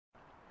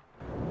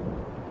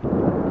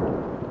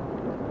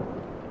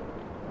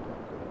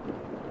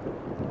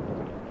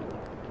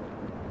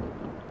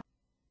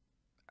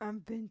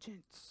I'm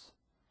vengeance.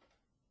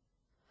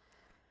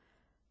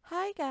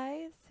 Hi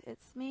guys,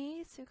 it's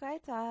me,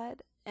 Sukai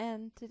Todd,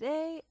 and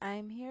today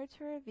I'm here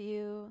to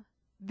review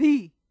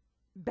The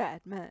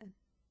Batman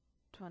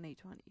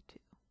 2022.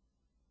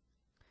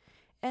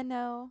 And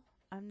no,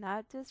 I'm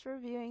not just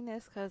reviewing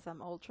this because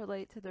I'm ultra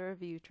late to the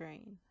review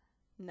train.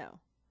 No.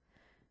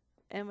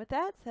 And with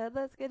that said,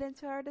 let's get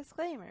into our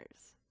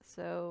disclaimers.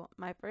 So,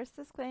 my first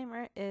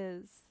disclaimer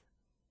is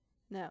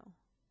no.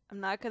 I'm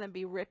not going to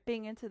be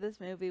ripping into this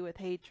movie with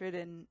hatred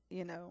and,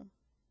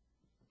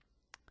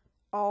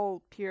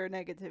 all pure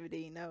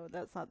negativity. No,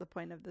 that's not the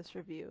point of this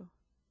review.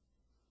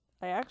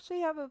 I actually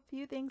have a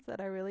few things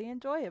that I really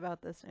enjoy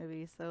about this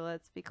movie, so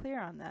let's be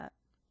clear on that.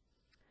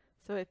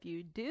 So if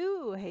you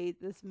do hate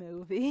this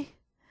movie,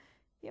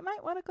 you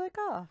might want to click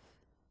off.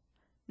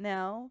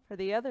 Now, for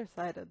the other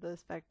side of the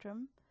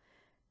spectrum,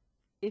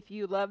 if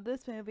you love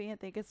this movie and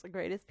think it's the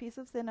greatest piece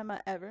of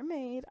cinema ever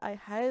made, I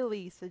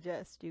highly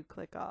suggest you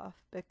click off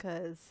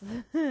because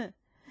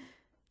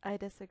I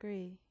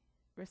disagree,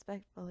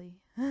 respectfully.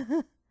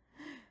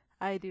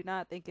 I do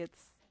not think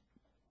it's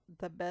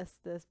the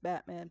bestest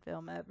Batman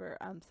film ever.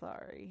 I'm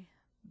sorry.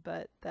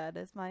 But that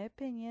is my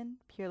opinion,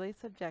 purely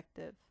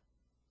subjective.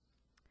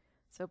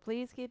 So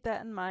please keep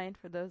that in mind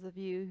for those of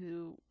you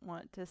who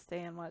want to stay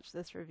and watch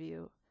this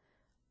review.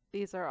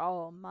 These are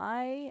all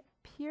my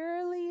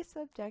purely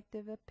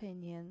subjective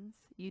opinions.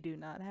 You do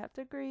not have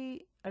to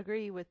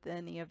agree with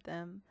any of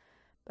them.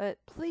 But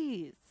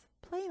please,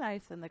 play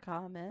nice in the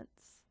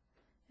comments.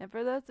 And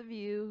for those of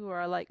you who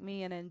are like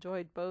me and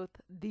enjoyed both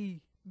the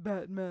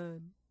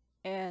Batman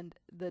and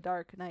the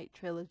Dark Knight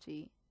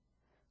trilogy,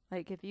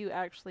 like if you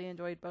actually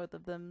enjoyed both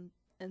of them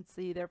and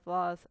see their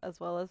flaws as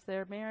well as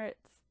their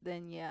merits,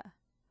 then yeah,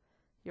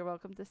 you're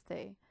welcome to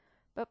stay.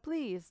 But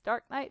please,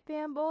 Dark Knight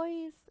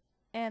fanboys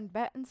and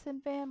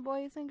Battinson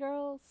fanboys and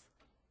girls,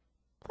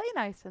 play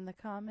nice in the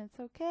comments,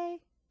 okay?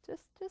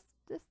 Just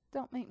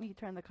don't make me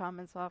turn the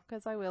comments off,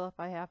 because I will if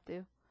I have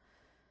to.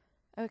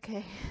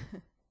 Okay.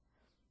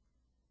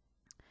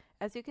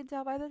 As you can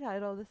tell by the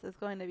title, this is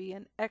going to be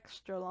an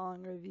extra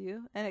long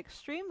review, an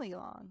extremely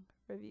long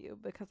review,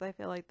 because I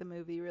feel like the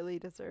movie really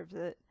deserves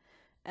it,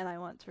 and I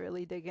want to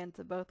really dig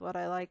into both what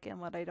I like and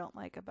what I don't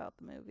like about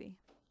the movie.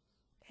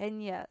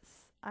 And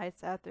yes, I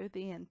sat through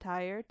the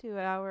entire 2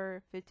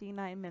 hour,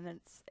 59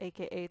 minutes,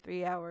 aka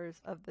 3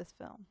 hours of this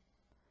film.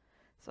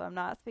 So I'm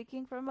not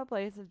speaking from a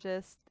place of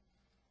just,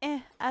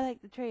 I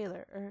like the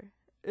trailer,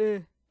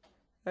 or,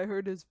 I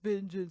heard his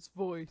vengeance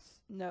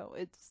voice. no,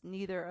 it's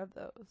neither of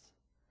those.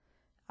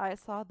 I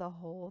saw the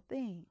whole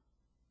thing,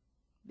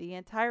 the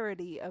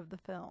entirety of the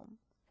film.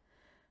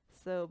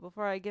 So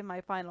before I give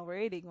my final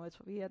rating, which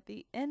will be at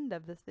the end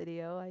of this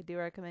video, I do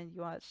recommend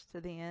you watch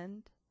to the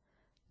end.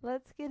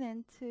 Let's get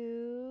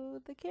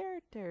into the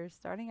characters,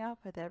 starting off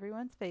with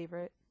everyone's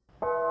favorite.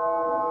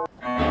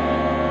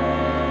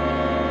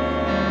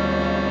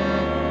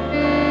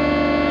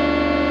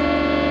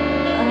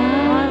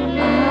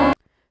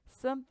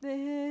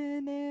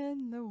 Something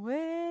in the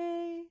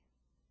way.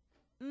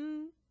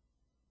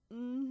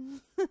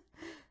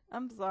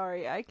 I'm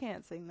sorry, I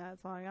can't sing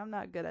that song. I'm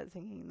not good at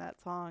singing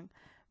that song.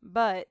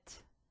 But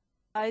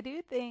I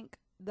do think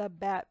the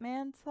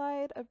Batman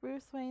side of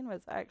Bruce Wayne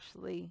was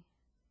actually,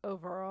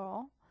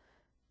 overall,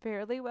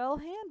 fairly well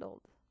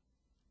handled.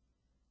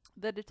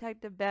 The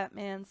Detective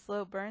Batman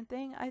slow burn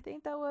thing, I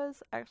think that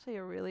was actually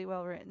a really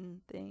well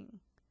written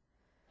thing.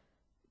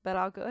 But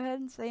I'll go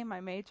ahead and say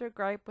my major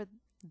gripe with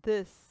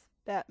this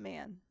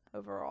Batman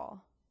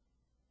overall: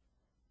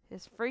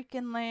 his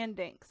freaking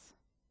landings.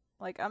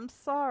 Like, I'm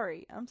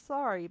sorry,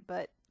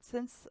 but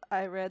since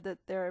I read that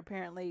they're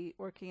apparently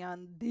working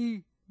on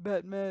the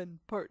Batman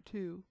Part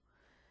 2,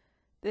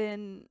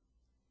 then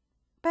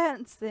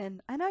Battinson,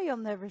 I know you'll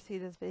never see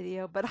this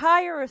video, but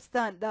hire a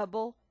stunt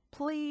double,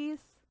 please.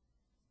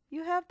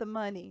 You have the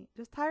money.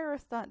 Just hire a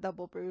stunt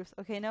double, Bruce.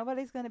 Okay,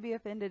 nobody's going to be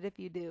offended if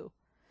you do.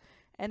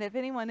 And if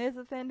anyone is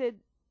offended,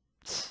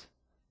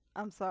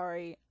 I'm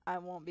sorry, I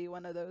won't be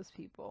one of those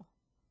people.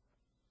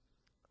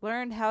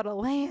 Learn how to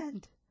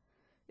land.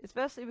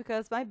 Especially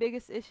because my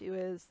biggest issue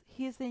is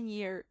he's in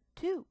year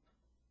 2.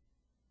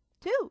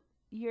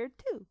 Year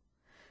 2.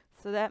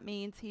 So that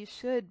means he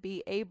should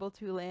be able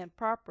to land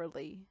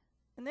properly.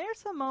 And there's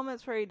some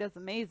moments where he does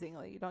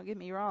amazingly, don't get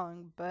me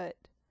wrong, but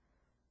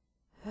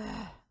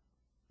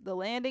the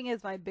landing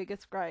is my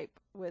biggest gripe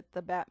with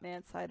the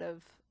Batman side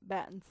of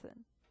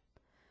Battinson.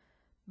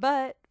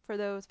 But for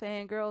those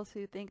fangirls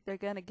who think they're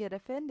going to get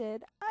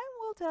offended, I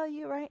will tell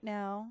you right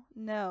now,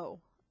 no,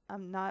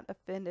 I'm not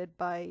offended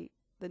by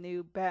the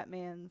new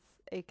Batman's,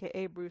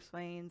 aka Bruce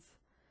Wayne's,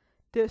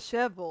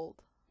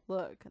 disheveled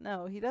look.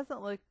 No, he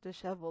doesn't look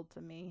disheveled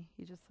to me.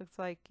 He just looks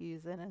like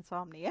he's an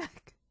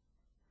insomniac.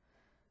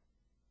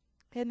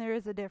 And there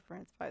is a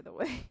difference, by the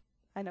way.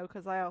 I know,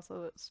 because I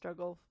also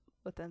struggle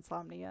with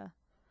insomnia.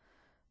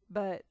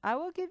 But I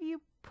will give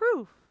you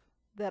proof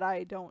that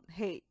I don't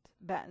hate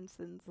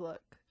Battinson's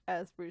look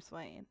as Bruce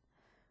Wayne.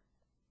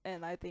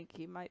 And I think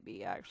he might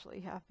be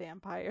actually half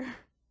vampire.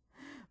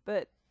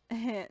 But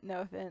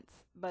No offense,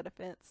 but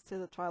offense to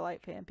the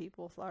Twilight fan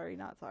people. Sorry,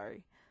 not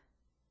sorry.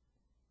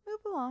 Move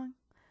along.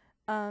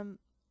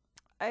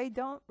 I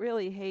don't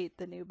really hate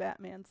the new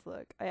Batman's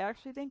look. I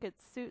actually think it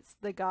suits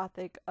the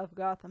gothic of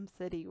Gotham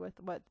City with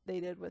what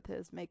they did with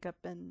his makeup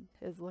and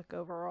his look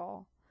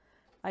overall.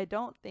 I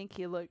don't think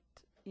he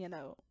looked,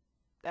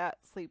 that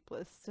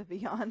sleepless, to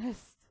be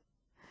honest.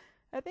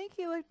 I think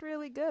he looked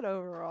really good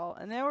overall,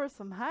 and there were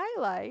some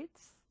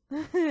highlights,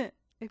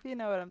 if you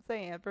know what I'm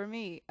saying. For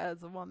me,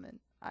 as a woman,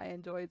 I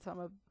enjoyed some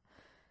of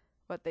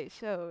what they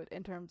showed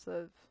in terms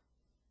of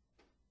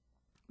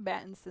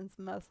Battinson's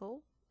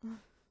muscle.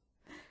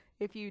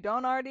 If you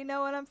don't already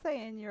know what I'm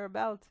saying, you're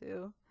about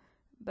to.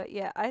 But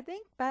yeah, I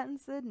think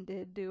Battinson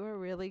did do a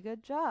really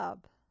good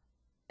job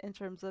in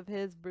terms of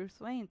his Bruce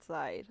Wayne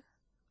side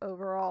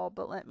overall.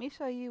 But let me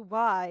show you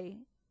why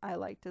I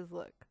liked his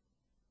look.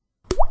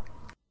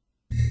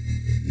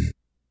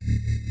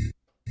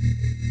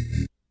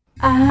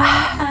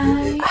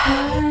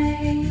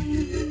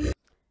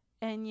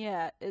 And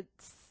yeah,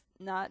 it's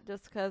not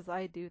just because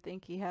I do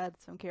think he had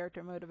some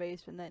character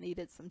motivation that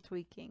needed some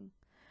tweaking.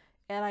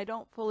 And I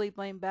don't fully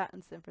blame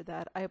Battinson for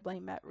that. I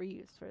blame Matt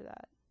Reeves for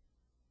that.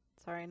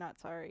 Sorry, not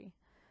sorry.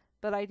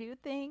 But I do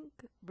think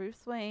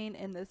Bruce Wayne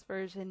in this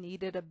version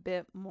needed a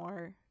bit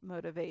more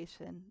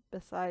motivation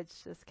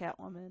besides just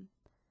Catwoman.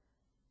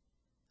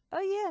 Oh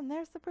yeah, and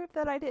there's the proof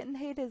that I didn't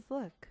hate his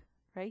look.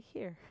 Right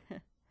here.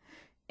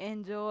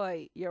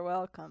 Enjoy. You're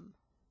welcome.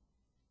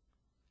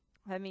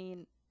 I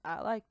mean, I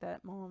like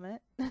that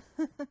moment.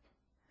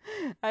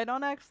 I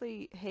don't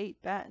actually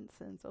hate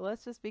Battinson, so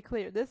let's just be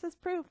clear. This is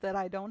proof that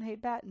I don't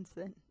hate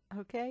Battinson.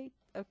 Okay?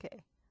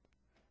 Okay.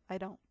 I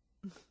don't.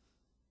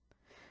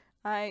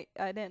 I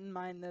didn't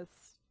mind this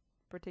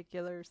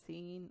particular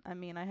scene. I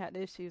mean, I had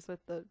issues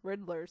with the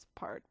Riddler's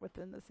part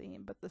within the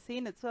scene, but the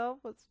scene itself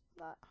was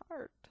not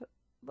hard to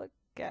look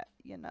at,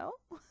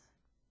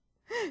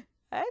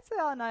 I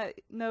saw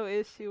no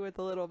issue with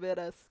a little bit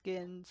of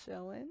skin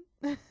showing.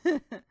 I'm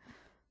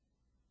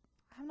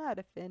not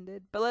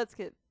offended, but let's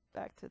get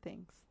back to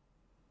things.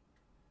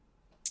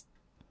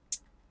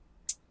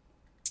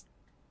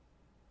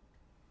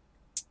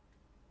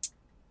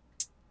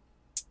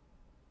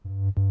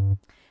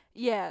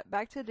 Yeah,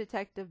 back to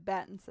Detective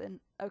Battinson.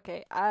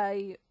 Okay,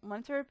 I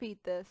want to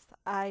repeat this.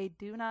 I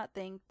do not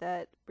think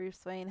that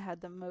Bruce Wayne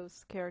had the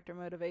most character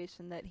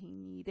motivation that he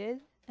needed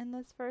in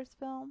this first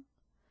film.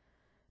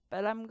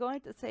 But I'm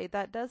going to say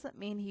that doesn't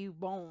mean he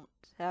won't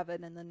have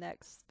it in the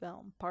next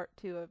film, part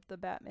 2 of the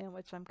Batman,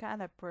 which I'm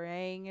kind of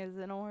praying is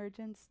an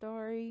origin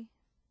story.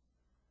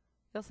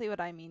 You'll see what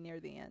I mean near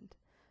the end.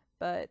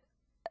 But,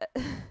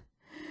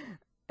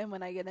 and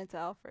when I get into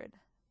Alfred.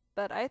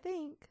 But I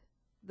think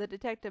the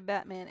Detective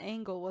Batman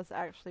angle was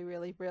actually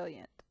really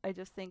brilliant. I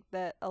just think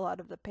that a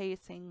lot of the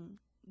pacing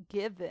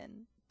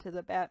given to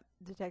the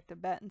Detective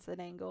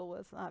Battinson angle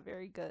was not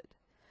very good.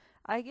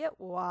 I get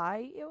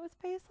why it was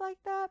paced like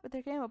that, but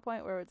there came a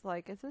point where it's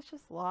like, is this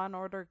just Law and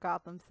Order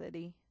Gotham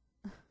City?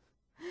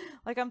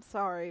 Like, I'm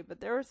sorry,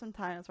 but there were some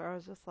times where I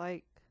was just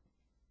like,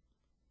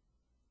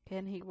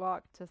 can he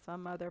walk to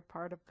some other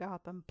part of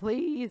Gotham,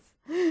 please?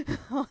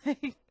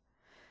 Like,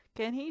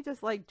 can he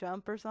just, like,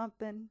 jump or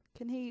something?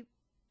 Can he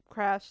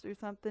crash through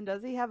something?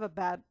 Does he have a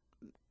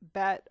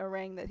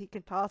batarang that he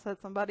can toss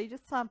at somebody?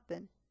 Just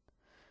something.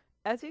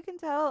 As you can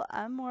tell,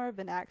 I'm more of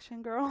an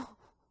action girl.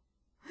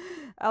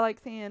 I like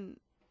seeing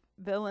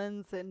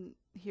villains and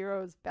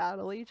heroes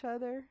battle each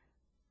other.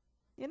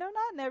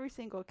 Not in every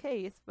single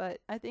case, but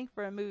I think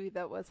for a movie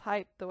that was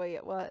hyped the way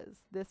it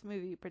was, this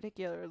movie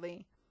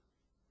particularly,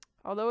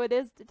 although it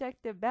is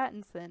Detective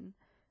Battinson,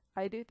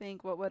 I do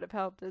think what would have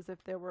helped is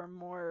if there were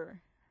more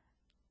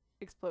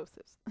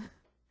explosives.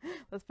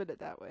 Let's put it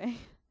that way.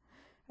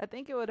 I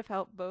think it would have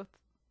helped both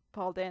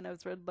Paul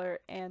Dano's Riddler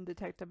and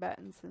Detective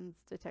Battinson's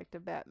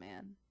Detective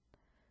Batman.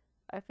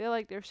 I feel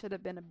like there should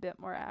have been a bit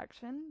more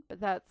action, but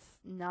that's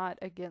not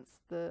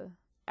against the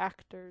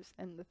actors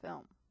in the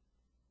film.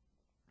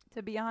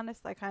 To be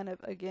honest, I kind of,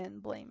 again,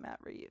 blame Matt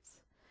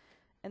Reeves.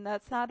 And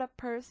that's not a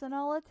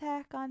personal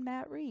attack on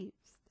Matt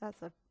Reeves.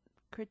 That's a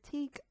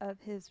critique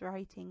of his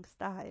writing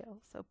style.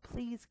 So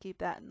please keep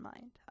that in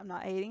mind. I'm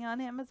not hating on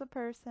him as a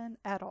person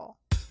at all.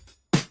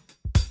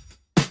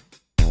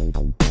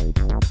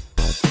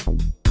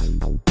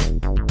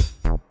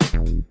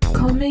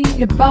 Call me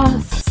your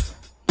boss.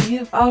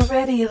 You've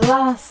already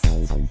lost.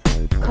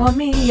 Call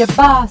me your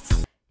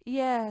boss.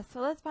 Yeah, so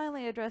let's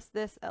finally address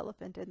this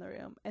elephant in the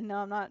room. And no,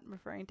 I'm not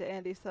referring to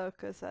Andy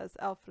Serkis as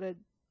Alfred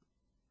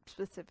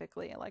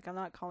specifically. Like, I'm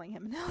not calling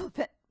him an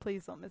elephant.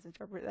 Please don't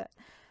misinterpret that.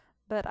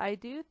 But I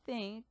do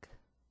think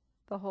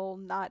the whole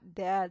not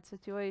dad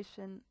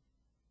situation,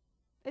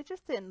 it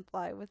just didn't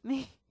fly with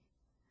me.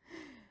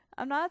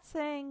 I'm not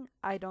saying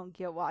I don't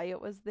get why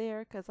it was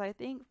there, because I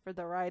think for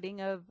the writing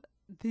of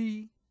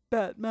the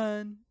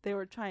Batman, they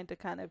were trying to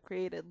kind of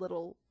create a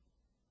little,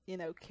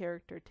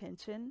 character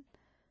tension,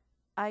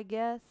 I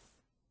guess.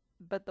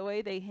 But the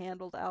way they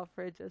handled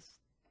Alfred just,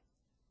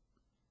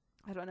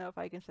 I don't know if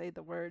I can say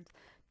the words,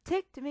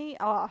 ticked me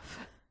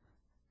off.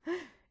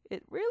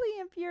 it really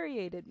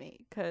infuriated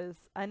me, because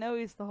I know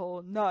he's the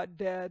whole not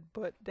dad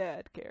but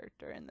dad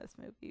character in this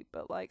movie,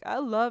 but like, I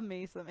love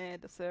me some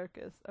Andy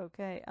Serkis,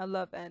 okay? I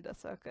love Andy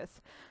Serkis.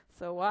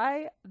 So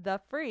why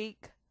the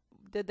freak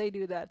did they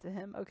do that to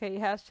him? Okay,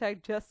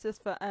 hashtag justice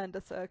for Andy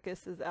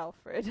Serkis is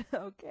Alfred.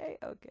 Okay.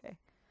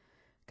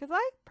 Because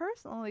I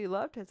personally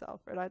loved his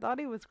Alfred. I thought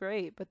he was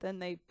great, but then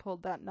they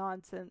pulled that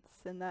nonsense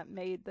in that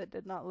maid that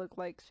did not look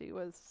like she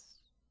was...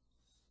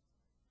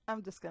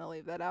 I'm just going to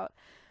leave that out.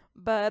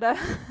 But,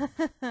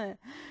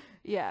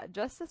 yeah,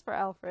 justice for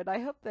Alfred. I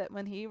hope that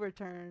when he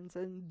returns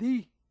in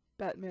the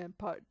Batman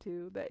Part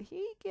 2, that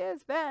he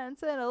gives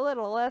Battinson a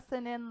little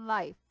lesson in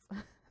life.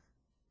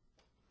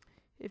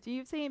 If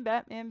you've seen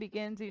Batman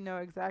Begins, you know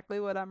exactly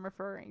what I'm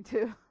referring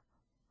to.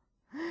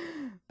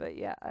 But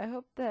yeah, I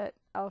hope that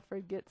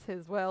Alfred gets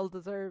his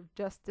well-deserved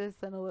justice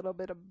and a little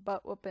bit of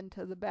butt-whooping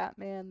to the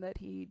Batman that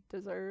he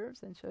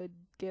deserves and should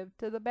give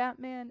to the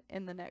Batman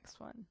in the next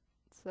one.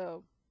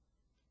 So,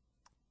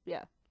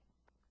 yeah.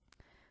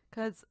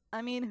 Because,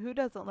 I mean, who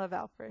doesn't love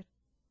Alfred?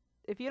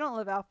 If you don't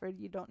love Alfred,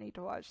 you don't need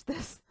to watch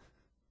this.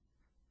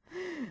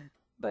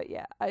 But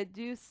yeah, I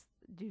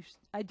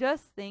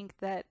just think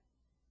that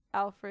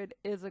Alfred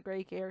is a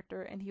great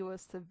character and he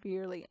was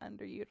severely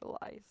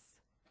underutilized,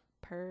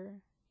 per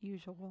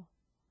usual.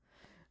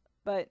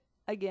 But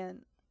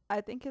again,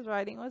 I think his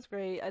writing was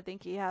great. I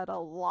think he had a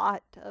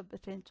lot of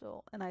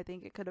potential, and I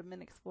think it could have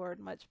been explored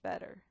much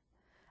better.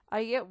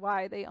 I get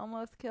why they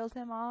almost killed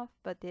him off,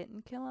 but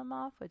didn't kill him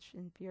off, which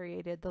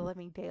infuriated the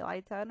living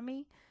daylights out of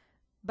me.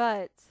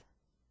 But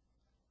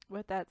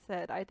with that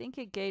said, I think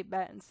it gave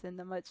Battinson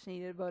the much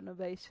needed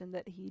motivation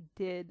that he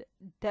did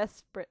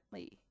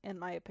desperately, in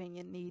my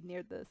opinion, need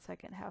near the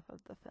second half of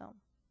the film.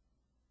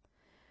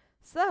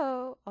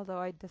 So, although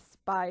I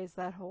despise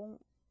that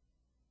whole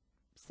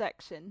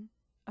section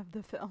of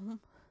the film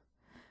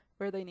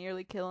where they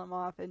nearly kill him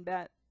off and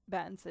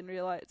Battinson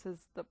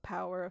realizes the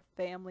power of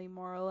family,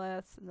 more or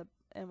less,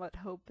 and what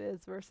hope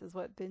is versus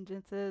what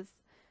vengeance is.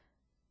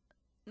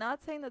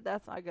 Not saying that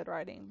that's not good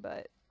writing,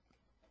 but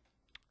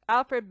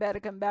Alfred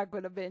better come back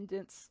with a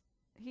vengeance.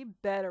 He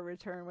better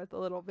return with a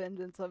little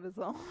vengeance of his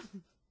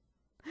own.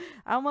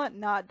 I want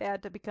not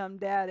dad to become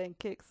dad and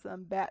kick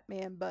some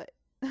Batman butt.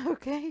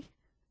 Okay?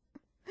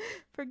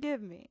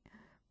 Forgive me.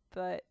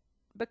 But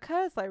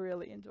because I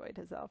really enjoyed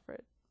his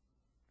Alfred,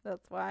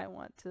 that's why I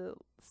want to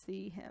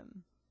see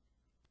him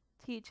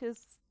teach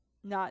his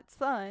not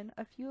son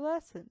a few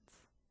lessons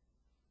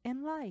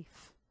in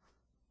life.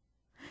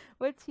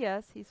 Which,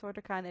 yes, he sort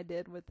of kind of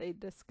did what they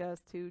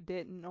discussed who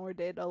didn't or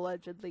did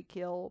allegedly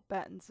kill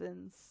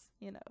Battinson's,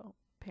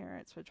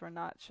 parents, which were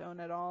not shown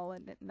at all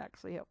and didn't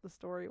actually help the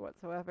story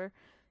whatsoever,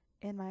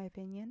 in my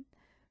opinion.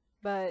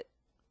 But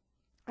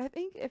I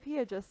think if he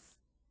had just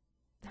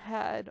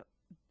had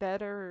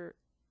better...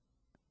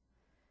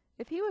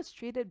 If he was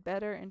treated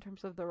better in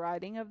terms of the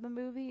writing of the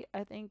movie,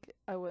 I think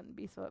I wouldn't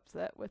be so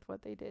upset with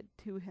what they did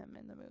to him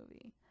in the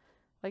movie.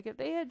 Like, if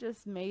they had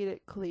just made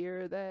it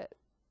clear that,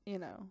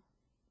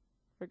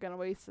 we're going to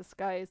waste this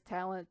guy's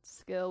talent,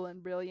 skill,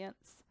 and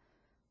brilliance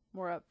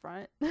more up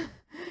front,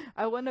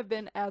 I wouldn't have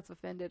been as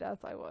offended as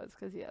I was,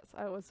 because yes,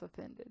 I was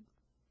offended.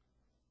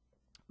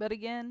 But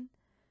again,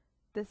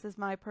 this is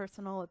my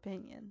personal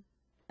opinion.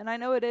 And I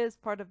know it is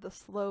part of the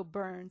slow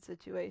burn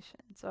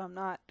situation, so I'm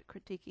not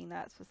critiquing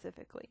that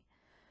specifically.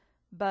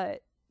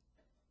 But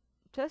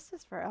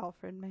justice for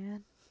Alfred,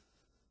 man.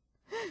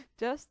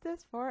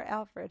 Justice for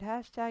Alfred.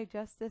 Hashtag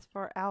justice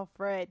for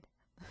Alfred.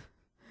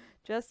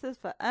 Justice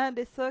for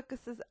Andy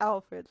Serkis's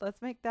Alfred.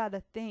 Let's make that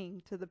a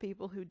thing to the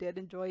people who did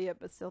enjoy it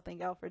but still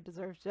think Alfred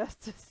deserves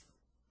justice.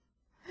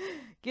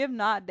 Give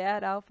not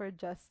dad Alfred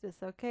justice.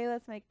 Okay,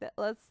 let's make that.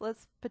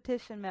 Let's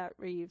petition Matt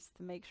Reeves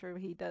to make sure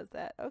he does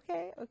that.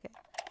 Okay.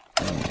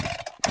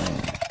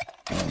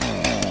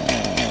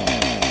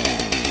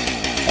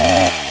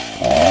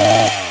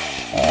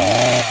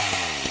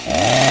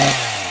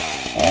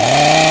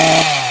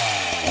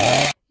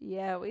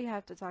 Yeah, we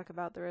have to talk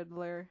about the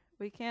Riddler.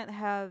 We can't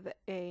have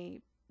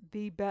the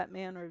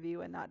Batman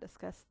review and not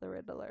discuss the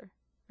Riddler.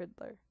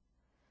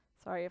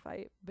 Sorry if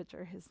I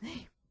butcher his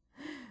name.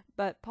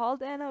 But Paul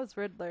Dano's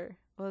Riddler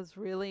was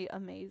really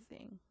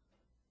amazing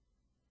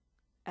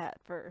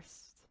at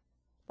first.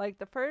 Like,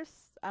 the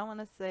first, I want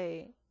to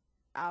say,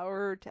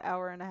 hour to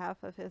hour and a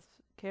half of his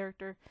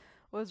character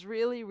was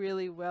really,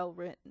 really well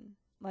written.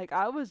 Like,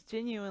 I was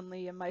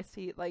genuinely in my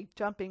seat, like,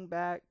 jumping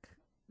back.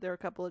 There were a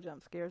couple of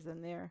jump scares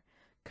in there.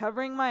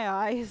 Covering my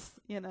eyes,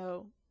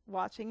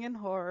 watching in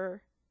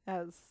horror,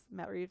 as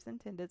Matt Reeves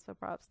intended, so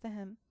props to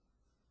him.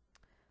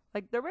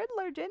 Like, the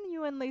Riddler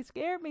genuinely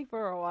scared me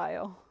for a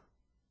while.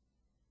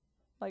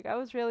 Like, I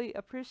was really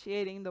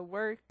appreciating the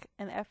work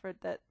and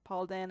effort that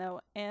Paul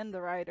Dano and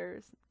the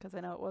writers, because I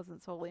know it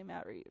wasn't solely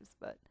Matt Reeves,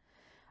 but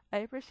I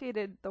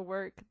appreciated the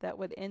work that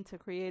went into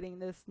creating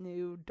this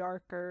new,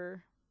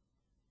 darker,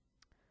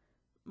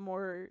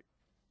 more,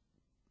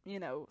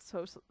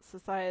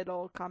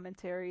 societal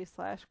commentary /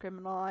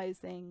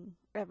 criminalizing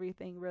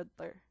everything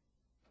Riddler.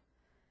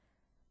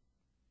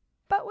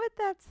 But with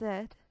that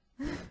said,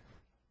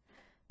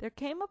 There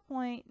came a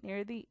point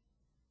near the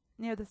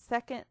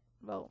second,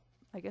 well,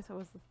 I guess it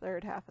was the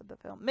third half of the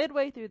film,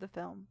 midway through the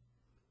film,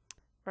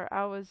 where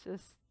I was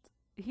just,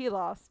 he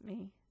lost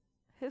me.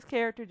 His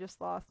character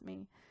just lost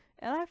me.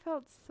 And I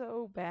felt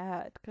so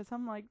bad, because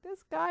I'm like,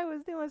 this guy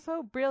was doing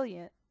so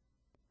brilliant.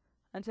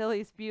 Until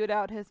he spewed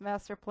out his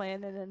master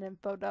plan in an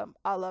info dump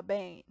a la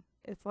Bane.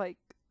 It's like,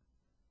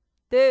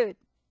 dude,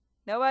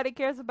 nobody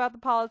cares about the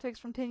politics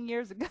from 10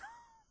 years ago.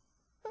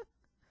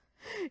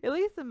 At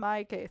least in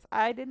my case,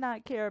 I did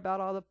not care about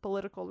all the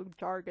political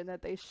jargon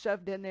that they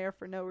shoved in there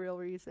for no real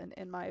reason,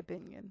 in my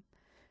opinion.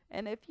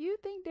 And if you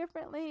think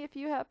differently, if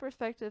you have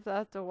perspectives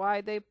as to why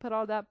they put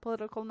all that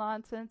political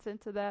nonsense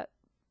into that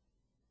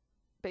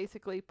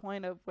basically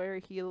point of where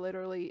he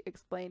literally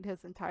explained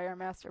his entire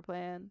master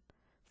plan,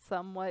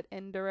 somewhat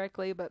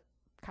indirectly, but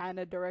kind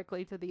of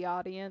directly to the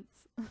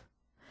audience.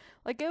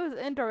 Like, it was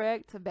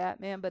indirect to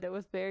Batman, but it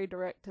was very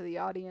direct to the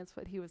audience,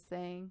 what he was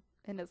saying.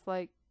 And it's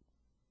like,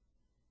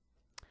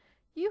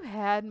 you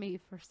had me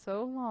for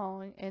so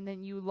long, and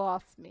then you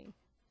lost me.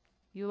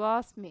 You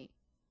lost me.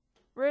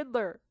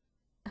 Riddler.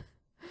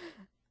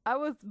 I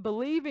was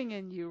believing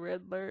in you,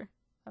 Riddler.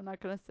 I'm not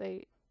going to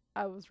say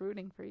I was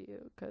rooting for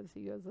you, because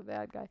he was a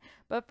bad guy.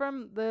 But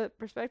from the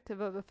perspective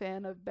of a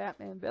fan of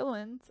Batman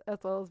villains, as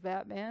well as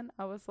Batman,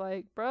 I was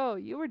like, bro,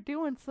 you were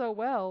doing so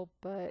well,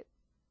 but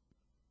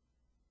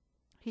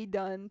he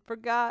done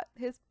forgot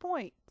his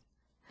point.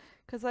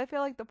 Because I feel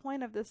like the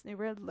point of this new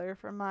Riddler,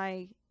 from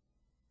my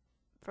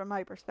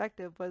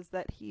perspective, was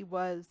that he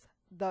was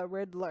the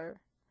Riddler.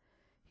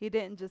 He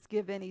didn't just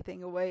give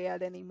anything away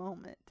at any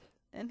moment.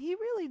 And he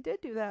really did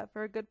do that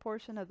for a good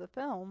portion of the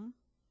film.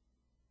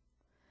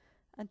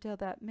 Until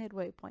that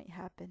midway point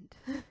happened.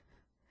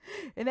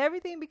 And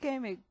everything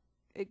became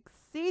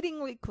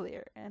exceedingly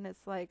clear. And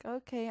it's like,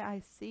 okay,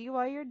 I see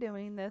why you're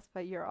doing this,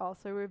 but you're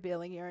also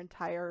revealing your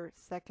entire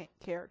second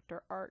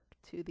character arc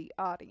to the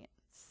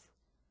audience.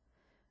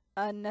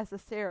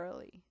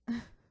 Unnecessarily.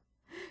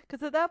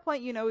 Because at that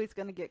point, you know he's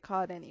going to get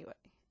caught anyway.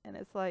 And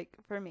it's like,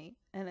 for me,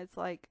 and it's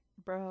like,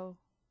 bro,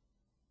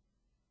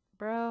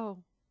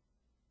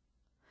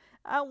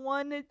 I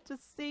wanted to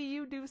see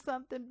you do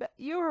something.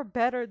 You are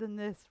better than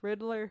this,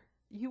 Riddler.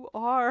 You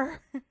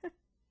are.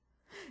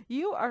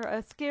 You are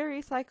a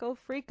scary psycho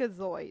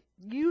freakazoid.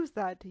 Use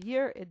that to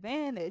your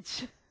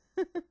advantage.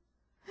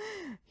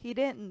 He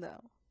didn't,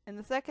 though. In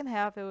the second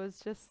half, it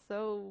was just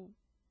so,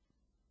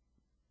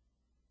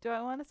 do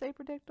I want to say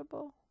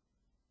predictable?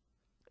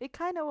 It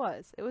kind of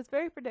was. It was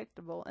very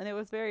predictable, and it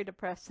was very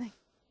depressing.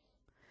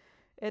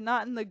 And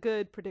not in the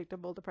good,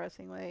 predictable,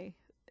 depressing way.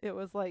 It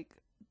was like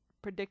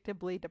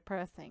predictably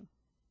depressing,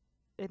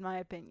 in my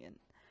opinion.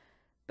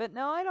 But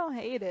no, I don't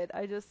hate it.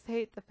 I just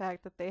hate the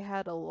fact that they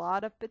had a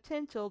lot of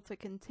potential to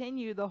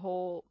continue the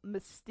whole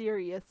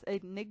mysterious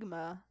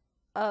enigma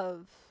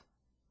of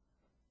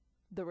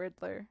the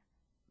Riddler,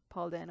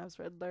 Paul Dano's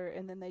Riddler,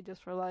 and then they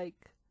just were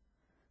like,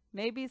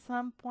 maybe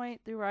some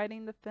point through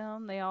writing the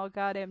film, they all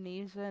got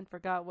amnesia and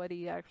forgot what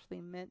he actually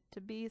meant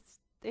to be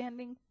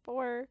standing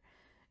for.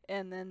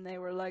 And then they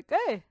were like,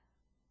 hey,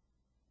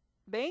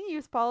 Bane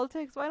used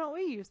politics, why don't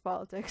we use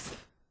politics?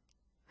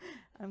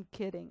 I'm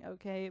kidding,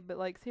 okay? But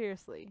like,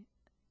 seriously,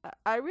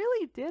 I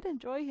really did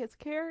enjoy his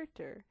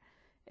character.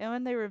 And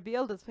when they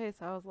revealed his face,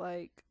 I was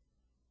like,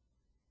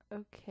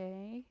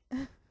 okay.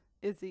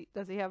 Does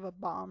he have a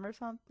bomb or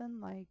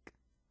something? Like,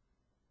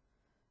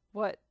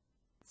 what's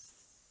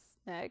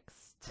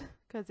next?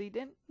 Because he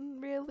didn't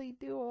really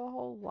do a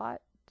whole lot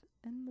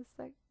in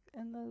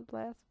the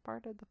last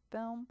part of the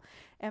film.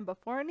 And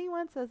before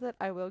anyone says it,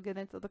 I will get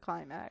into the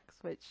climax,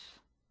 which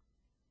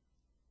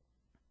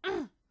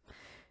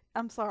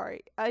I'm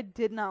sorry, I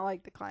did not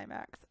like the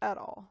climax at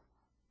all.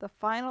 The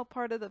final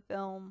part of the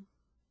film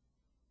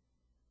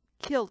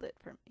killed it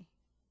for me,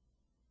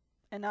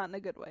 and not in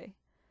a good way.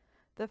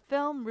 The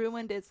film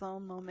ruined its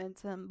own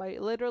momentum by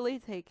literally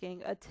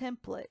taking a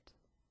template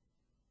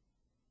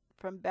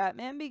from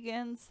Batman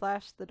Begins /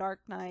 The Dark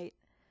Knight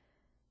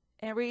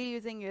and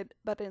reusing it,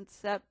 but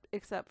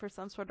except for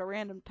some sort of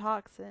random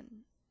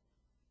toxin.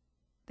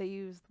 They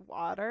used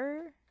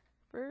water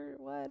for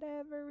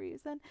whatever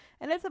reason.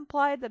 And it's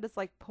implied that it's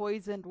like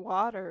poisoned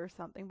water or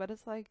something, but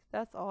it's like,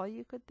 that's all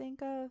you could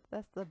think of?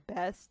 That's the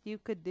best you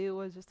could do,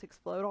 was just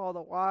explode all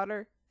the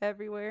water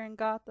everywhere in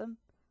Gotham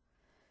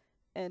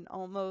and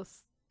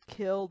almost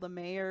kill the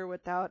mayor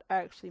without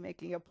actually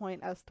making a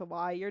point as to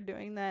why you're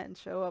doing that, and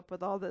show up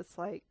with all this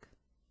like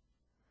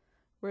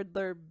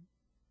Riddler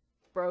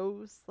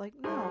bros? Like,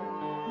 no.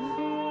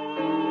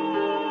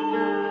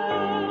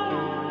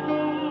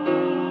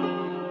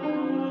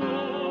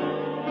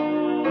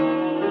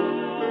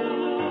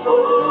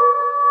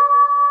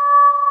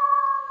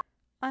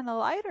 On a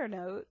lighter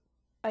note,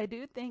 I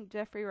do think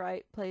Jeffrey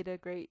Wright played a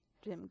great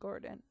Jim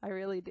Gordon. I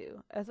really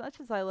do. As much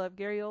as I love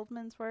Gary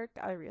Oldman's work,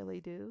 I really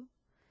do.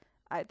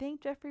 I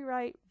think Jeffrey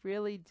Wright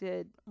really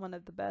did one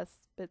of the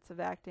best bits of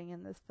acting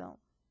in this film.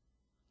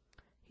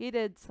 He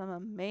did some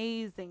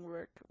amazing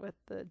work with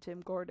the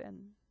Jim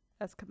Gordon,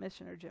 as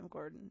Commissioner Jim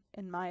Gordon,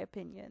 in my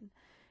opinion.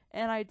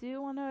 And I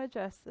do want to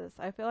address this.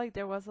 I feel like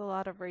there was a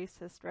lot of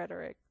racist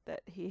rhetoric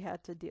that he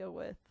had to deal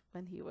with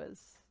when he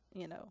was,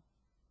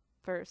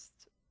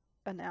 first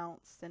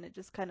announced, and it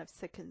just kind of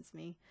sickens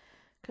me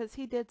because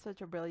he did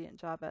such a brilliant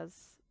job as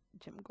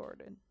Jim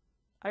Gordon.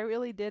 I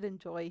really did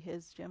enjoy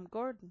his Jim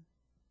Gordon.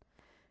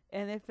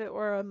 And if it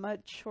were a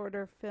much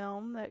shorter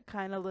film that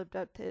kind of lived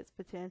up to its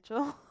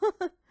potential,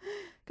 because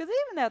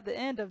even at the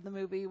end of the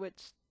movie,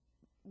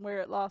 where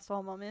it lost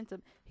all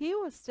momentum, he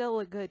was still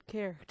a good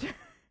character.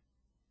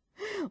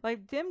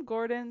 Like, Jim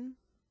Gordon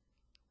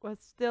was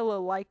still a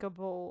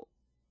likable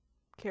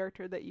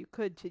character that you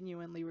could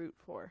genuinely root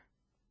for.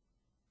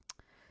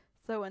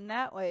 So in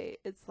that way,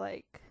 it's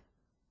like,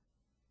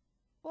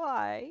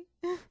 why?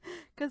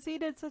 Because he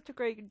did such a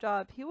great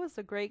job. He was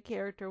a great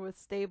character with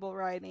stable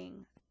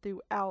writing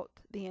throughout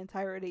the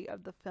entirety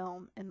of the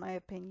film, in my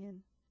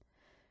opinion.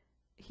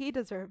 He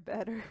deserved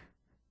better.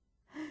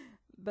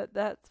 But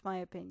that's my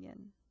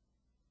opinion.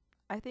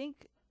 I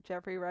think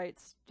Jeffrey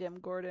Wright's Jim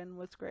Gordon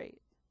was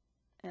great.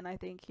 And I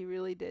think he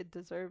really did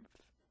deserve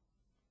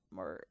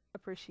more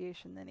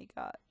appreciation than he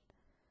got.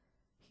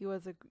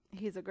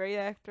 He's a great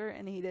actor,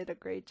 and he did a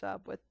great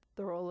job with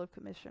the role of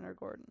Commissioner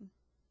Gordon.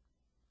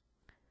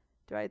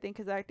 Do I think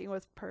his acting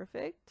was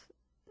perfect?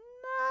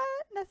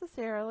 Not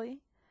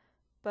necessarily,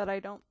 but I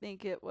don't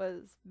think it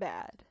was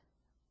bad.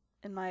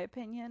 In my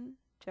opinion,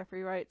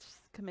 Jeffrey Wright's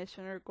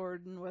Commissioner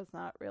Gordon was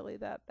not really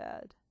that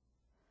bad.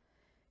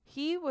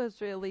 He was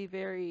really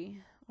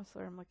what's the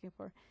word I'm looking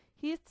for?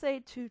 He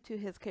stayed true to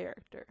his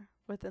character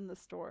within the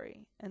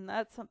story, and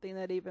that's something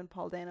that even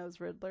Paul Dano's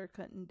Riddler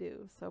couldn't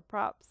do. So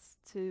props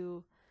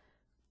to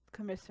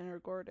Commissioner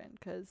Gordon,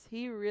 because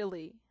he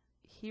really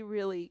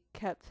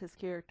kept his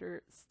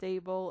character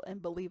stable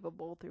and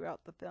believable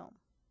throughout the film.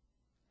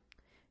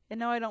 And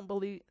no, I don't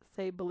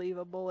say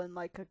believable in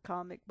like a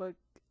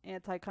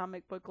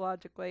anti-comic book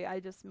logic way. I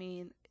just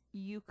mean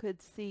you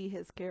could see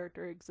his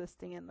character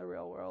existing in the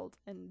real world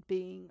and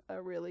being a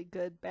really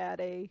good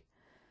bad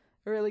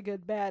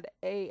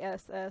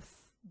ASS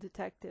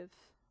detective.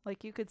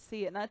 Like, you could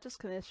see it, not just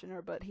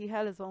Commissioner, but he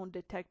had his own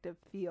detective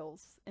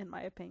feels, in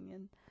my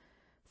opinion.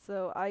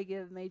 So I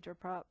give major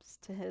props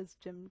to his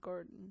Jim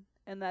Gordon.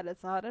 And that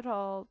is not at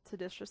all to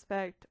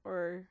disrespect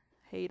or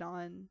hate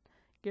on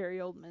Gary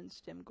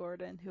Oldman's Jim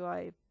Gordon, who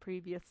I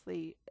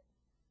previously,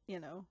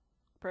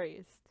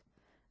 praised.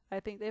 I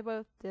think they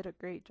both did a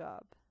great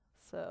job.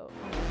 So...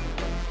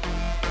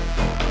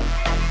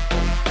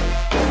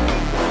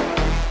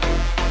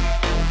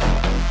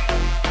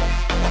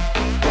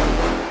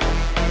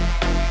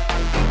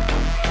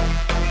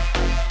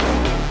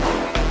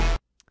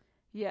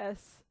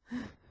 Yes,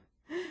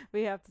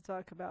 we have to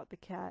talk about the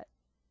cat.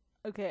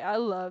 Okay, I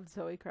loved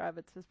Zoe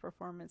Kravitz's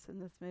performance in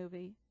this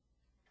movie.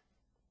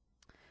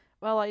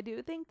 Well, I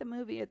do think the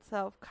movie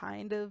itself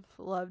kind of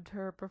loved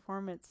her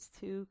performance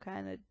too,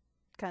 kind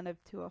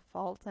of to a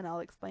fault, and I'll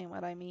explain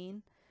what I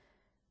mean.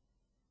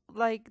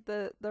 Like,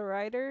 the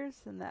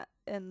writers and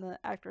the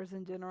actors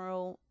in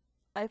general,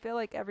 I feel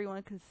like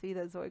everyone could see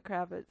that Zoe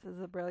Kravitz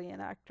is a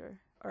brilliant actor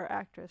or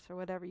actress or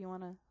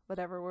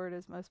whatever word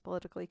is most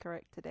politically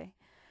correct today.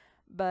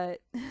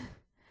 But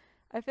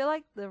I feel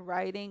like the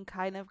writing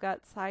kind of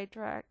got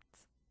sidetracked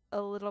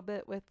a little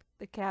bit with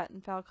the cat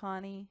and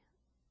Falcone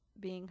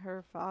being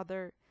her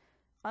father.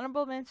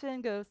 Honorable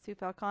mention goes to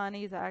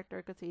Falcone's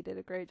actor, because he did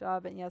a great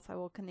job, and yes, I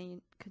will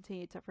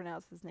continue to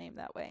pronounce his name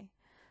that way.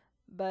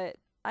 But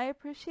I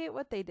appreciate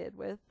what they did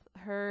with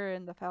her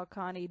and the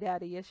Falcone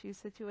daddy issue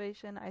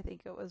situation. I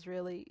think it was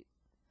really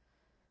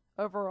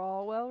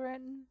overall well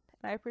written,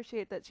 and I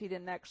appreciate that she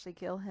didn't actually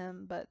kill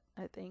him, but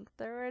I think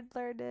the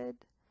Riddler did.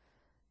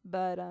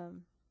 But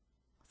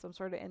some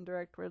sort of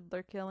indirect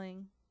Riddler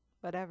killing,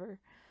 whatever.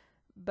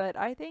 But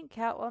I think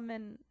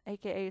Catwoman,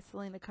 aka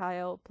Selina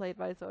Kyle, played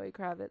by Zoe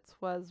Kravitz,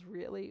 was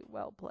really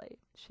well played.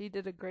 She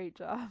did a great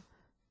job.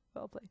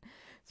 Well played.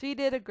 She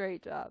did a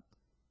great job.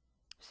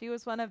 She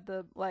was one of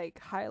the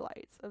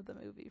highlights of the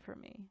movie for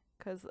me,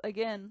 because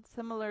again,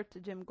 similar to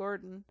Jim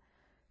Gordon,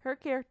 her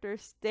character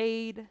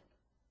stayed,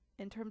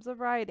 in terms of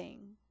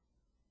writing,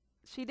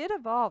 she did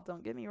evolve,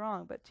 don't get me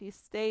wrong, but she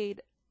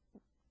stayed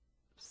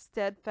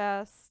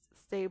steadfast,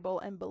 stable,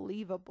 and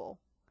believable.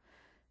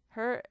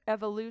 Her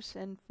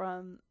evolution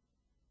from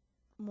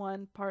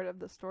one part of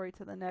the story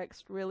to the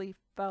next really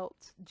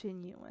felt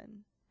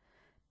genuine.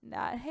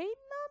 Not hating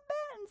on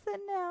Battinson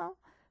now,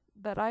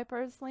 but I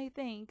personally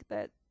think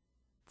that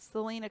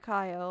Selina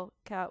Kyle,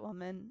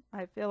 Catwoman,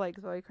 I feel like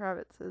Zoe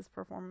Kravitz's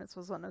performance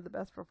was one of the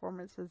best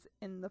performances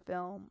in the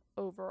film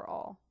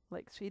overall.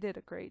 Like, she did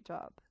a great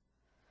job.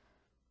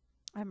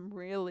 I'm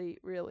really,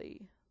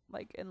 really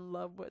in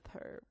love with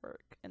her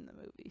work in the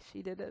movie.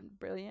 She did a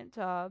brilliant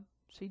job.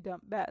 She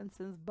dumped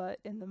Battinson's butt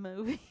in the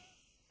movie.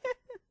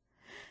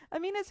 I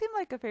mean, it seemed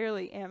like a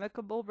fairly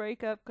amicable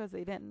breakup, because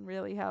they didn't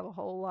really have a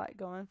whole lot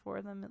going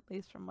for them, at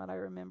least from what I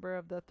remember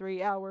of the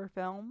 3-hour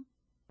film.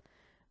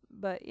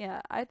 But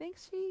yeah, I think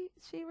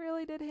she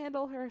really did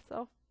handle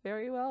herself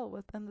very well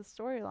within the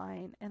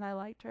storyline, and I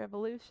liked her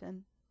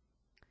evolution.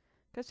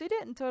 Because she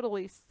didn't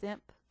totally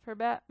simp for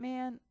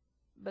Batman,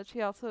 but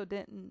she also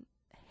didn't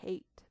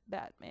hate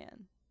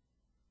Batman.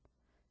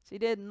 She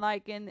didn't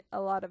like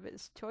a lot of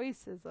his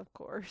choices, of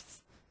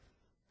course,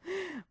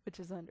 which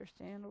is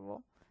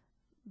understandable.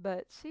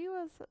 But she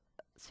was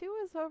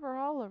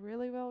overall a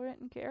really well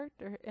written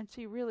character, and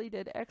she really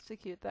did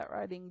execute that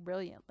writing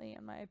brilliantly,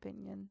 in my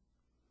opinion.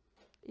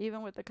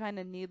 Even with the kind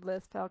of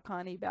needless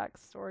Falcone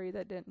backstory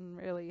that didn't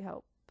really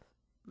help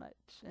much,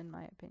 in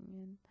my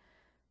opinion.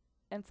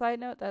 And side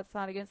note, that's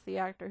not against the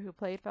actor who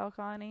played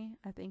Falcone.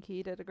 I think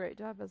he did a great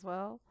job as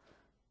well.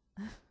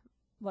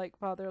 Like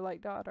father,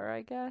 like daughter,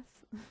 I guess.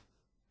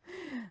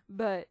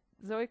 But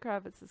Zoe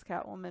Kravitz's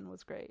Catwoman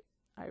was great.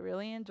 I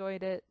really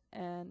enjoyed it,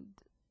 and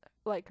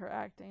like her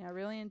acting. I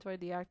really enjoyed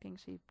the acting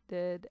she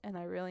did, and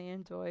I really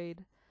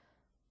enjoyed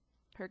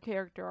her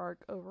character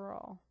arc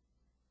overall.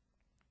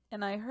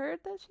 And I heard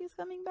that she's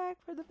coming back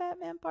for the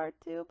Batman Part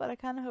 2, but I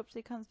kind of hope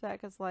she comes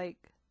back as like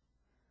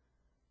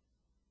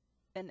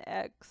an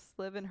ex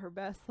living her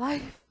best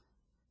life.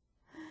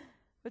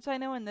 Which I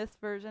know in this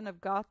version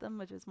of Gotham,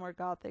 which is more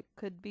gothic,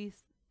 could be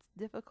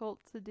difficult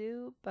to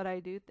do, but I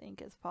do think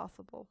it's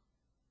possible.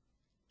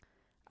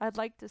 I'd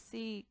like to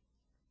see,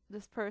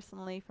 just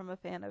personally from a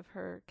fan of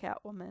her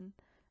Catwoman,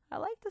 I'd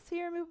like to see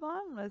her move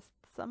on with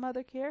some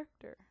other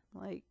character.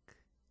 Like,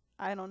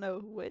 I don't know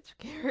which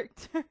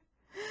character,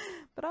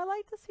 but I'd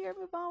like to see her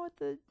move on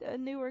with a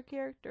newer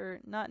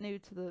character, not new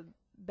to the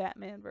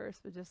Batman verse,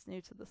 but just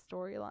new to the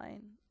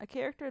storyline. A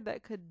character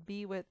that could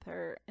be with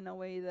her in a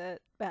way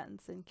that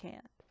Battinson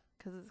can't.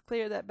 Because it's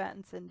clear that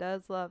Battinson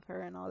does love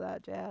her and all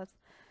that jazz.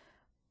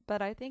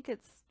 But I think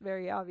it's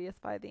very obvious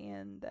by the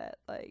end that,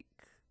 like,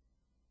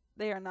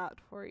 they are not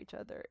for each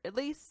other. At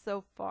least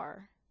so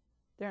far.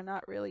 They're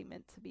not really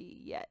meant to be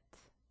yet.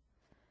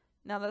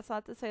 Now, that's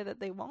not to say that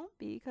they won't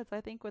be, because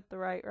I think with the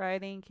right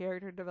writing,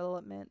 character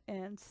development,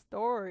 and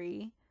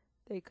story,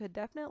 they could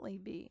definitely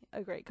be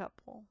a great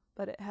couple.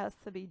 But it has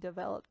to be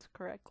developed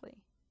correctly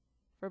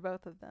for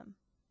both of them.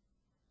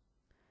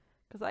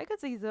 Because I could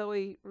see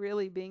Zoe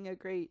really being a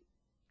great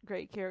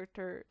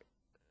character,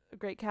 a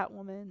great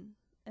Catwoman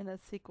in a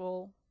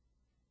sequel,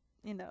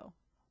 you know,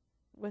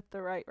 with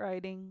the right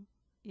writing,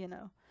 you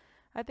know.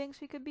 I think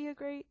she could be a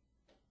great,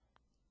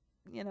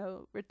 you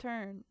know,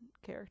 return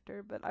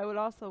character, but I would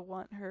also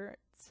want her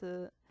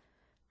to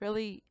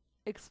really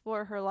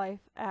explore her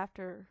life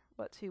after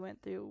what she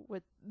went through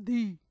with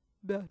the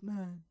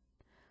Batman.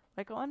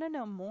 Like, I want to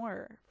know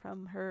more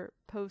from her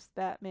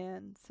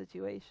post-Batman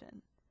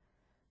situation.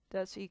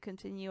 Does she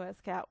continue as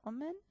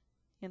Catwoman?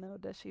 You know,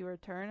 does she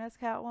return as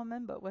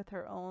Catwoman, but with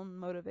her own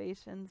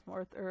motivations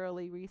more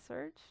thoroughly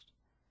researched?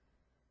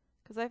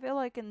 Because I feel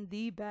like in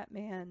the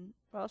Batman,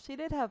 well, she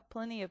did have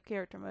plenty of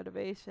character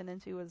motivation,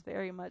 and she was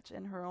very much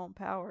in her own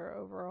power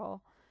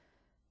overall.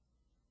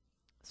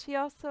 She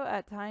also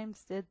at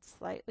times did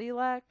slightly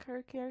lack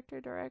her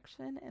character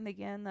direction, and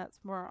again,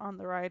 that's more on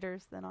the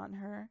writers than on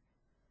her.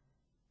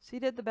 She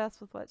did the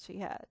best with what she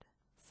had.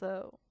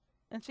 So,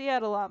 and she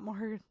had a lot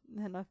more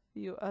than a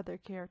few other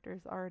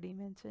characters already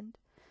mentioned.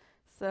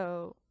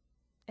 So,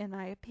 in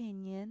my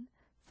opinion,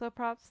 so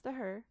props to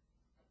her.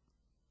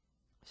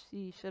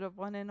 She should have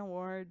won an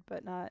award,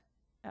 but not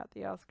at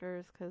the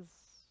Oscars, because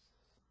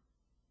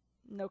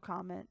no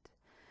comment.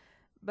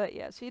 But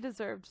yeah, she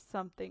deserved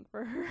something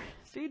for her.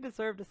 She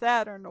deserved a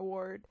Saturn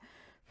Award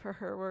for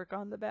her work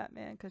on the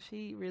Batman, because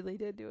she really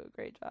did do a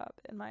great job,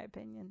 in my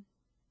opinion.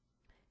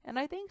 And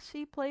I think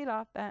she played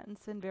off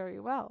Battinson very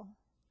well.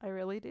 I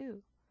really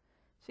do.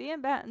 She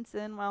and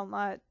Battinson, while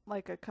not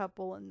like a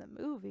couple in the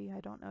movie, I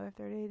don't know if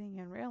they're dating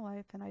in real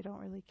life, and I don't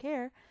really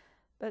care,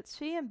 but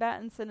she and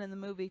Battinson in the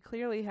movie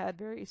clearly had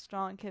very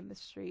strong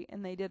chemistry,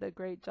 and they did a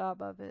great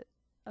job of it,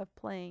 of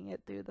playing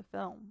it through the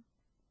film.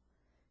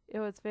 It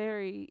was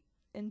very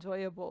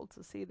enjoyable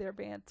to see their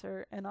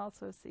banter and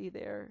also see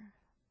their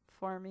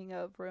forming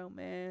of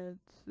romance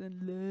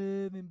and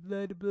love and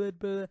blah blah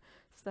blah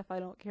stuff I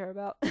don't care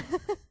about.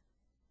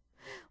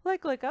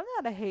 Look, I'm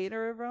not a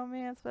hater of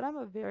romance, but I'm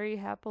a very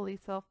happily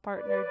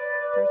self-partnered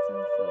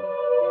person, so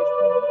there's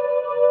that.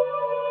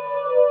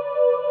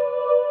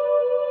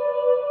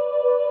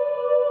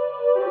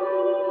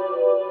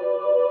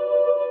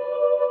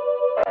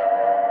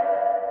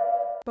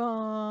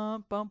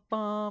 Bum bum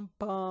bum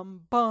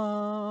bum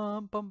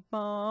bum bum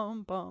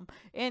bum bum.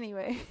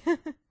 Anyway,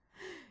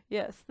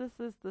 yes, this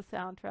is the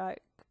soundtrack.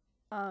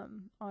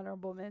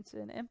 Honorable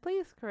mention, and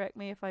please correct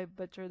me if I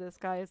butcher this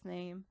guy's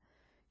name.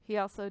 He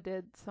also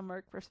did some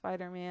work for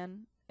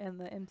Spider-Man in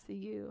the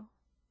MCU,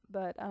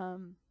 but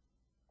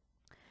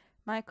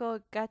Michael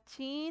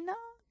Giacchino.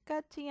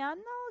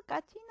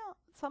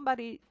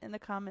 Somebody in the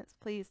comments,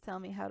 please tell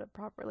me how to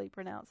properly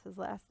pronounce his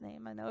last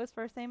name. I know his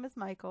first name is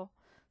Michael,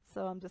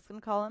 so I'm just gonna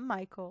call him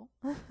Michael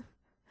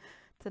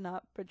to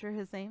not butcher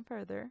his name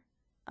further.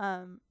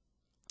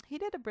 He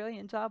did a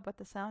brilliant job with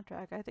the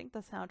soundtrack. I think the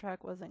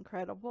soundtrack was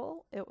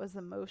incredible. It was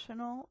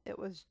emotional. It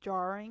was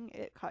jarring.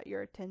 It caught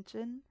your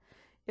attention.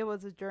 It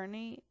was a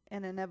journey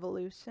and an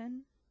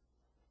evolution.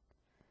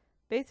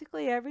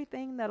 Basically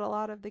everything that a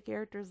lot of the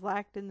characters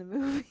lacked in the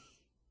movie.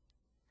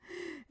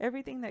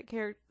 everything that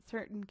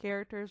certain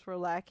characters were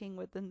lacking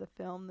within the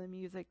film, the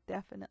music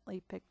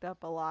definitely picked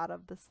up a lot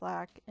of the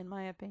slack, in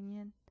my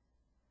opinion.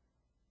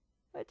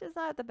 Which is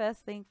not the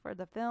best thing for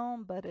the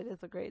film, but it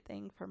is a great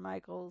thing for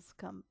Michael's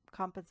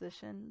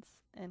compositions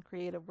and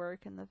creative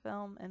work in the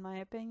film, in my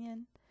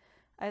opinion.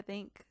 I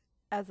think,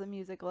 as a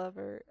music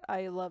lover,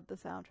 I love the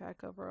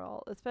soundtrack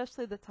overall,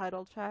 especially the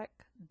title track,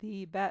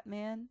 The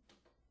Batman,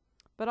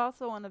 but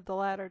also one of the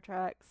latter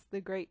tracks,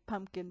 The Great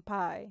Pumpkin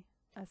Pie.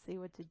 I see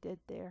what you did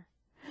there.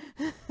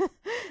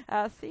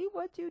 I see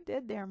what you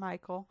did there,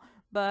 Michael.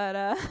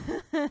 But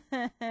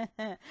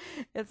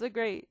it's a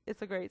great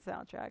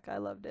soundtrack. I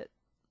loved it.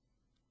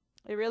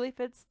 It really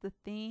fits the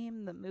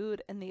theme, the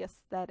mood, and the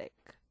aesthetic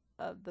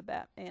of the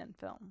Batman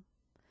film.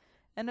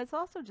 And it's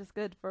also just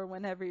good for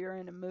whenever you're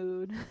in a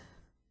mood.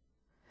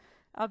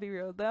 I'll be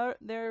real.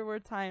 There were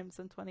times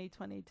in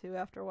 2022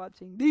 after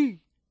watching The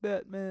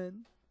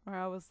Batman where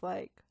I was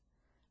like,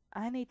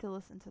 I need to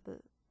listen to the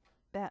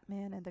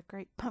Batman and the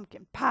Great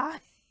Pumpkin Pie.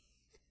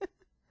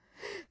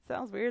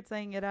 Sounds weird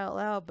saying it out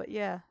loud, but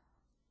yeah.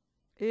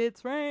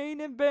 It's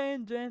raining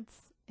vengeance.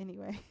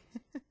 Anyway.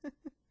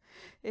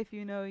 If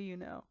you know, you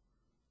know.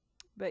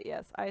 But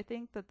yes, I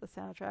think that the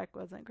soundtrack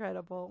was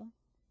incredible.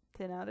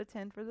 10 out of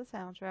 10 for the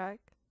soundtrack.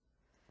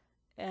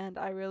 And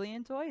I really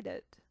enjoyed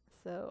it.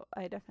 So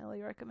I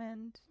definitely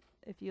recommend,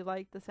 if you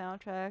like the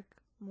soundtrack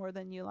more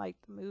than you like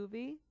the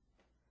movie,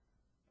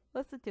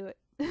 listen to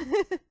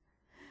it.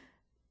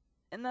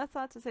 And that's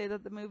not to say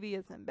that the movie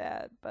isn't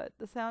bad, but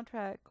the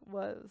soundtrack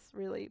was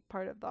really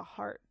part of the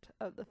heart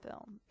of the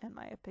film, in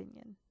my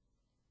opinion.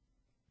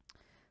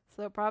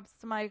 So props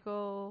to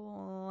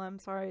Michael. I'm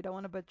sorry, I don't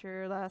want to butcher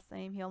your last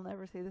name. He'll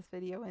never see this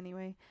video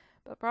anyway.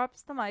 But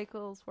props to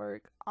Michael's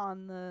work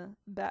on the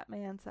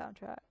Batman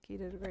soundtrack. He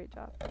did a great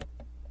job.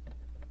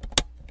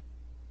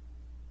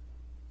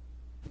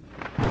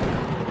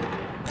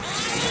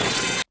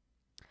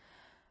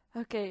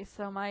 Okay,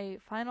 so my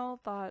final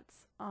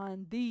thoughts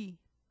on the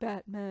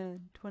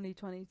Batman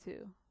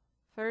 2022.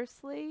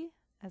 Firstly,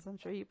 as I'm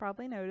sure you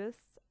probably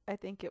noticed, I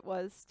think it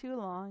was too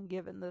long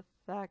given the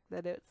fact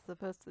that it's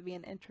supposed to be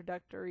an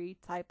introductory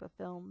type of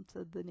film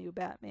to the new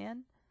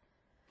Batman.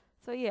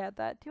 So yeah,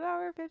 that 2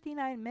 hour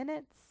 59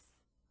 minutes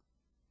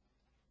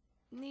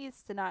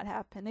needs to not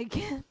happen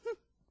again.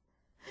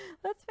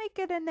 Let's make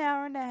it an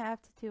hour and a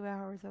half to 2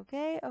 hours,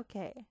 okay?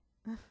 Okay.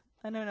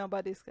 I know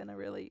nobody's gonna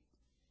really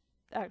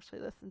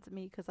actually listen to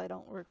me because I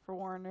don't work for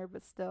Warner,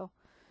 but still.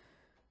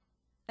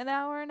 An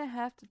hour and a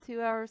half to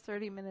 2 hours,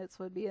 30 minutes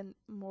would be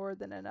more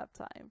than enough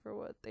time for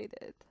what they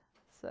did.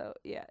 So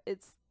yeah,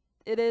 it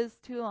is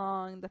too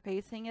long. The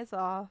pacing is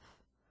off.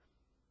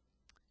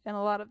 And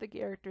a lot of the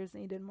characters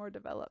needed more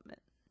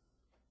development.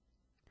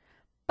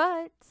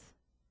 But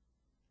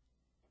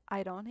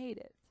I don't hate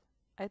it.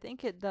 I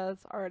think it does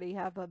already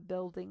have a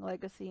building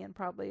legacy and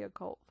probably a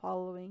cult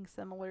following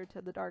similar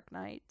to The Dark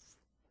Knights.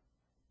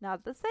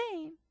 Not the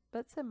same,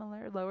 but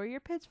similar. Lower your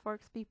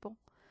pitchforks, people.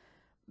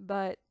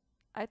 But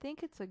I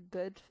think it's a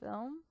good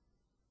film.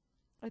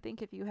 I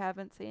think if you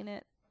haven't seen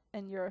it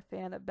and you're a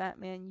fan of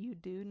Batman, you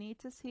do need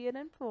to see it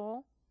in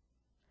full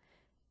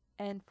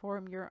and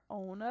form your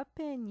own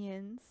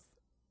opinions.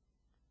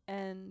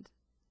 And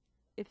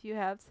if you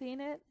have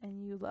seen it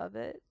and you love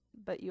it,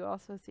 but you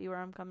also see where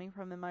I'm coming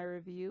from in my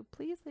review,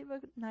 please leave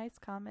a nice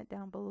comment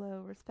down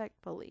below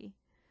respectfully.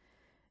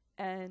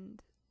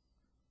 And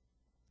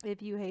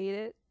if you hate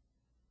it,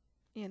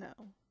 you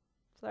know,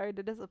 sorry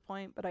to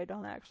disappoint, but I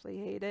don't actually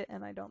hate it,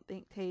 and I don't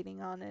think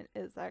hating on it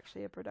is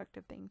actually a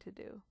productive thing to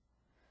do.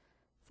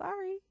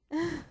 Sorry.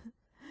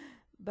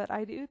 But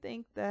I do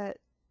think that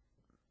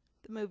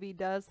the movie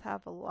does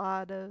have a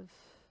lot of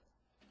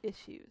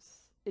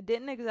issues. It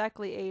didn't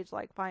exactly age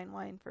like fine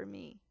wine for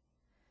me.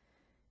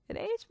 It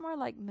aged more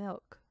like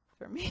milk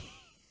for me.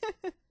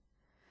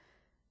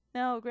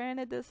 Now,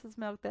 granted, this is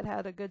milk that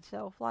had a good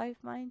shelf life,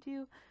 mind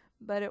you,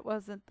 but it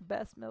wasn't the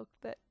best milk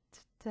that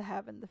to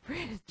have in the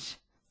fridge,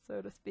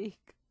 so to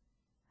speak.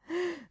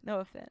 No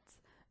offense.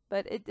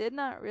 But it did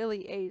not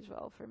really age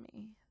well for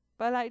me.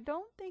 But I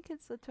don't think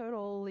it's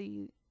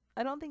totally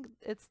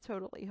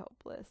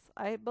hopeless.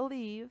 I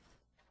believe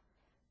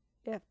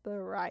if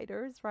the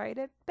writers write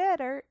it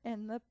better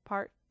in the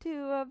part 2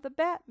 of the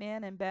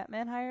Batman and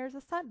Batman hires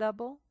a stunt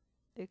double,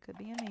 it could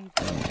be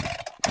amazing.